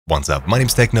What's up, my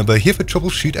name's TechNobo here for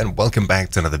Troubleshoot and welcome back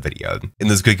to another video. In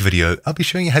this quick video, I'll be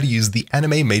showing you how to use the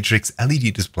Anime Matrix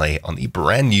LED display on the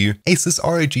brand new ASUS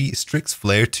ROG Strix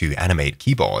Flare 2 Animate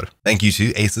keyboard. Thank you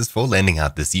to ASUS for lending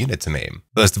out this unit to me.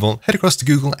 First of all, head across to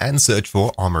Google and search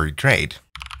for Armoury Crate.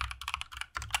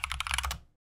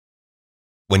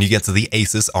 When you get to the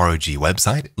ASUS ROG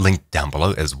website, linked down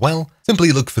below as well,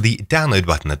 simply look for the download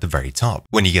button at the very top.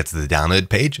 When you get to the download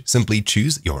page, simply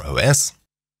choose your OS,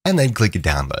 and then click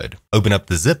download. Open up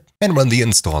the zip and run the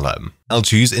installer. I'll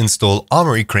choose install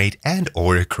Armoury Crate and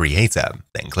or Creator,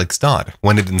 then click start.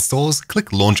 When it installs,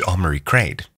 click launch Armoury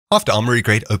Crate. After Armoury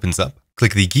Crate opens up,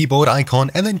 click the keyboard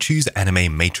icon and then choose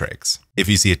Anime Matrix. If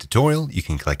you see a tutorial, you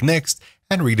can click next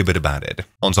and read a bit about it.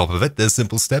 On top of it, there's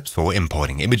simple steps for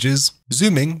importing images,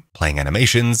 zooming, playing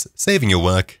animations, saving your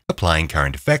work, applying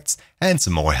current effects, and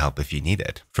some more help if you need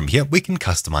it. From here, we can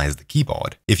customize the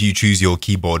keyboard. If you choose your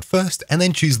keyboard first and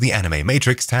then choose the Anime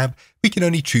Matrix tab, we can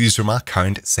only choose from our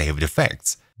current saved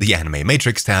effects. The Anime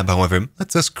Matrix tab, however,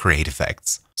 lets us create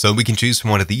effects. So we can choose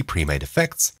from one of the pre-made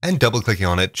effects, and double-clicking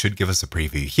on it should give us a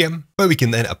preview here, where we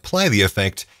can then apply the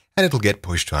effect and it'll get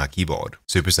pushed to our keyboard.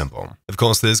 Super simple. Of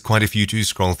course, there's quite a few to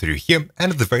scroll through here,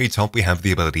 and at the very top we have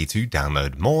the ability to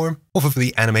download more off of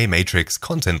the Anime Matrix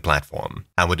content platform.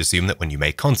 I would assume that when you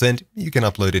make content, you can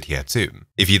upload it here too.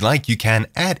 If you'd like, you can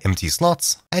add empty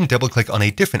slots and double-click on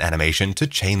a different animation to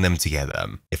chain them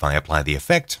together. If I apply the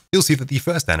effect, you'll see that the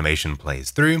first animation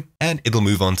plays through, and it'll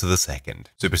move on to the second.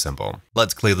 Super simple.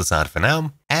 Let's clear this out for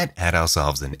now and add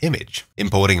ourselves an image.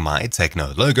 Importing my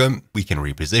Techno logo, we can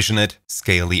reposition it,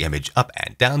 scale the image up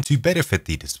and down to better fit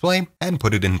the display, and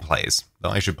put it in place. Though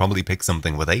I should probably pick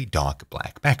something with a dark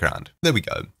black background. There we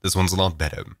go. This one's a lot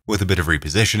better. With a bit of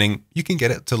repositioning, you can get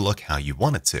it to look how you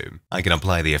want it to. I can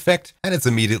apply the effect, and it's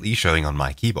immediately showing on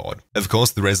my keyboard. Of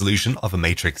course, the resolution of a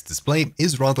matrix display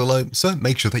is rather low, so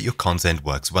make sure that your content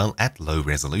works well at low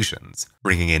resolutions.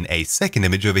 Bringing in a second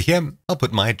image over here, I'll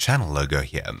put my channel logo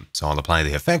here. So I'll apply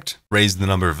the effect, raise the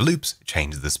number of loops,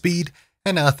 change the speed,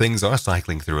 and now things are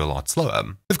cycling through a lot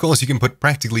slower. Of course, you can put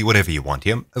practically whatever you want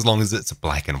here, as long as it's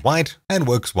black and white and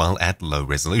works well at low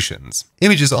resolutions.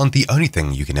 Images aren't the only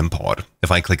thing you can import. If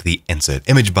I click the Insert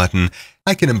Image button,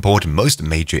 I can import most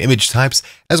major image types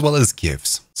as well as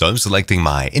GIFs. So I'm selecting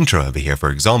my intro over here,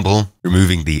 for example,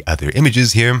 removing the other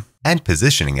images here, and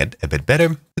positioning it a bit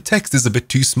better. The text is a bit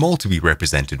too small to be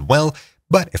represented well,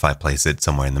 but if I place it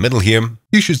somewhere in the middle here,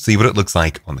 you should see what it looks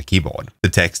like on the keyboard. The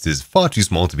text is far too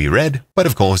small to be read, but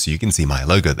of course you can see my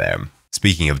logo there.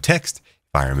 Speaking of text,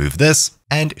 if I remove this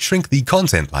and shrink the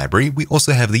content library, we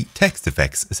also have the text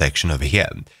effects section over here.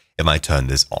 If I turn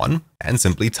this on and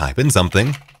simply type in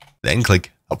something, then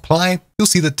click apply, you'll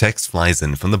see the text flies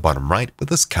in from the bottom right with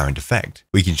this current effect.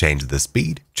 We can change the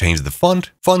speed, change the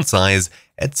font size,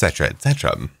 etc,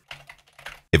 etc.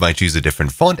 If I choose a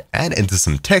different font and enter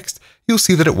some text, you'll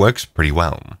see that it works pretty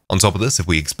well. On top of this, if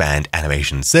we expand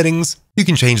animation settings, you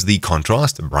can change the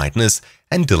contrast, brightness,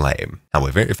 and delay.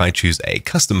 However, if I choose a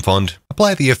custom font,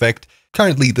 apply the effect,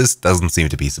 currently this doesn't seem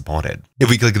to be supported. If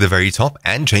we click at the very top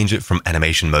and change it from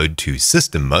animation mode to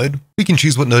system mode, we can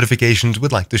choose what notifications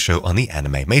we'd like to show on the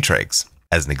Anime Matrix.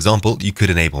 As an example, you could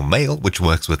enable Mail, which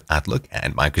works with Outlook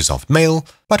and Microsoft Mail,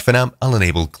 but for now, I'll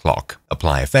enable Clock.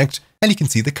 Apply effect, and you can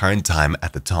see the current time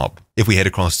at the top. If we head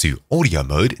across to audio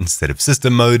mode instead of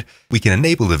system mode, we can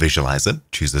enable the visualizer,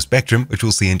 choose the spectrum, which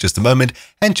we'll see in just a moment,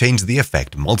 and change the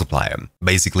effect multiplier.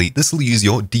 Basically, this will use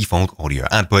your default audio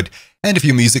output, and if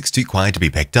your music's too quiet to be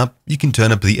picked up, you can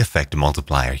turn up the effect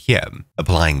multiplier here.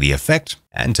 Applying the effect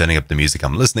and turning up the music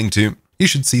I'm listening to, you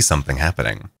should see something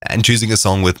happening. And choosing a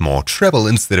song with more treble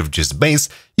instead of just bass,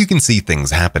 you can see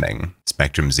things happening.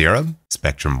 Spectrum 0,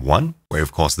 Spectrum 1, where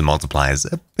of course the multiplier is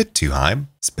a bit too high,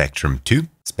 Spectrum 2,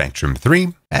 Spectrum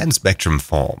 3, and Spectrum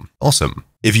 4. Awesome.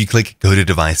 If you click Go to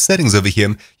Device Settings over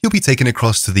here, you'll be taken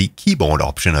across to the keyboard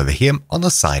option over here on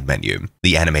the side menu.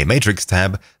 The Anime Matrix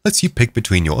tab lets you pick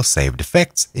between your saved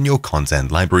effects in your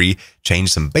content library,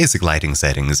 change some basic lighting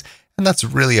settings, and that's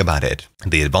really about it.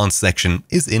 The advanced section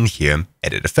is in here,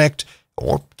 Edit Effect,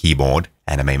 or Keyboard,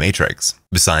 Anime Matrix.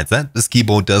 Besides that, this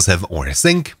keyboard does have auto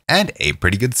sync and a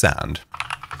pretty good sound.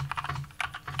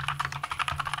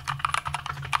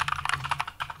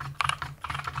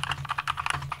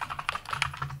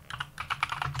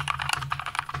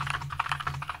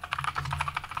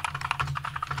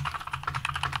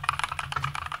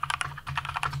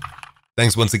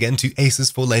 Thanks once again to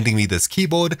ASUS for lending me this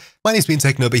keyboard. My name's been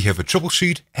TechNobo here for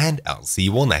Troubleshoot, and I'll see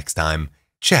you all next time.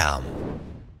 Ciao.